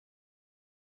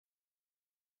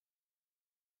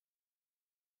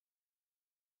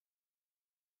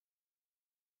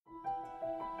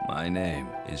My name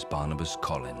is Barnabas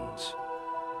Collins.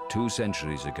 2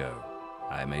 centuries ago,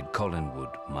 I made Collinwood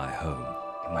my home.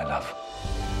 My love.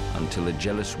 Until a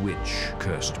jealous witch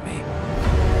cursed me,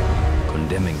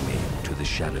 condemning me to the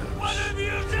shadows. What have you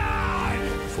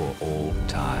done? For all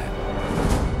time.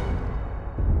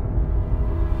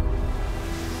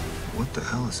 What the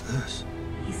hell is this?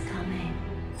 He's coming.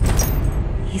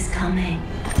 He's coming.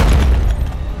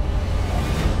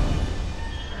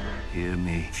 Hear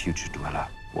me, future dweller.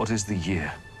 What is the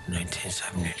year?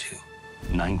 1972.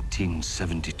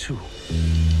 1972.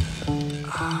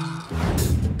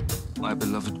 My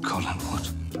beloved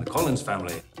Collinwood. The Collins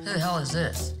family. Who the hell is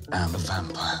this? I'm a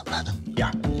vampire, madam.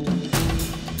 Yeah.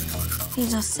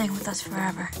 He's not staying with us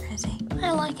forever, is he?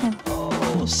 I like him.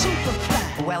 Oh, super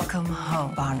fly. Welcome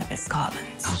home, Barnabas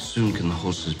Collins. How soon can the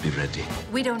horses be ready?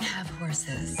 We don't have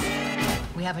horses.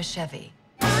 We have a Chevy.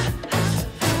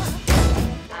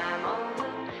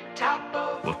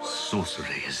 What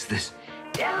sorcery is this?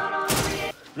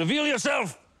 Reveal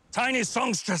yourself, tiny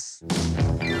songstress.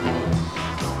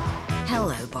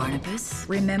 Hello, Barnabas.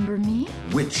 Remember me?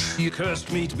 Witch, you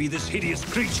cursed me to be this hideous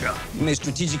creature. You may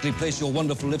strategically place your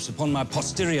wonderful lips upon my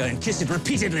posterior and kiss it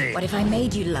repeatedly. What if I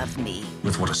made you love me?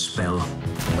 With what a spell.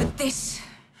 With this?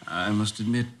 I must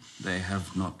admit, they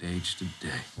have not aged a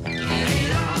day.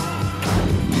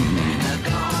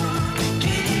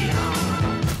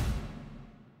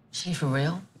 She for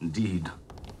real? Indeed.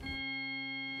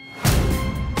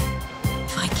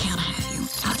 If I can't have you,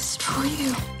 I'll destroy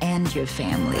you. And your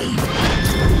family.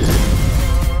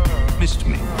 Missed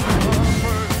me.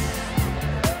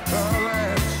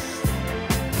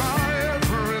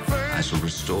 I shall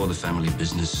restore the family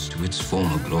business to its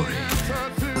former glory.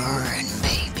 Burn,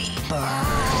 baby. Burn.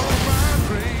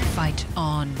 Fight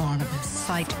on, Barnabas.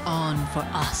 Fight on for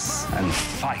us. And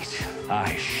fight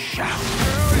I shall.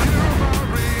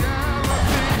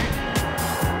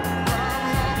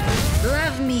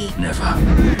 Love me. Never.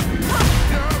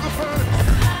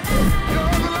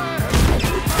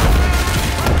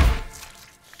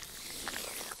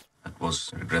 That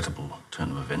was a regrettable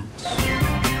turn of events.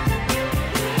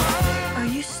 Are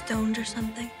you stoned or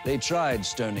something? They tried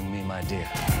stoning me, my dear.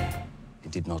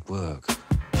 It did not work.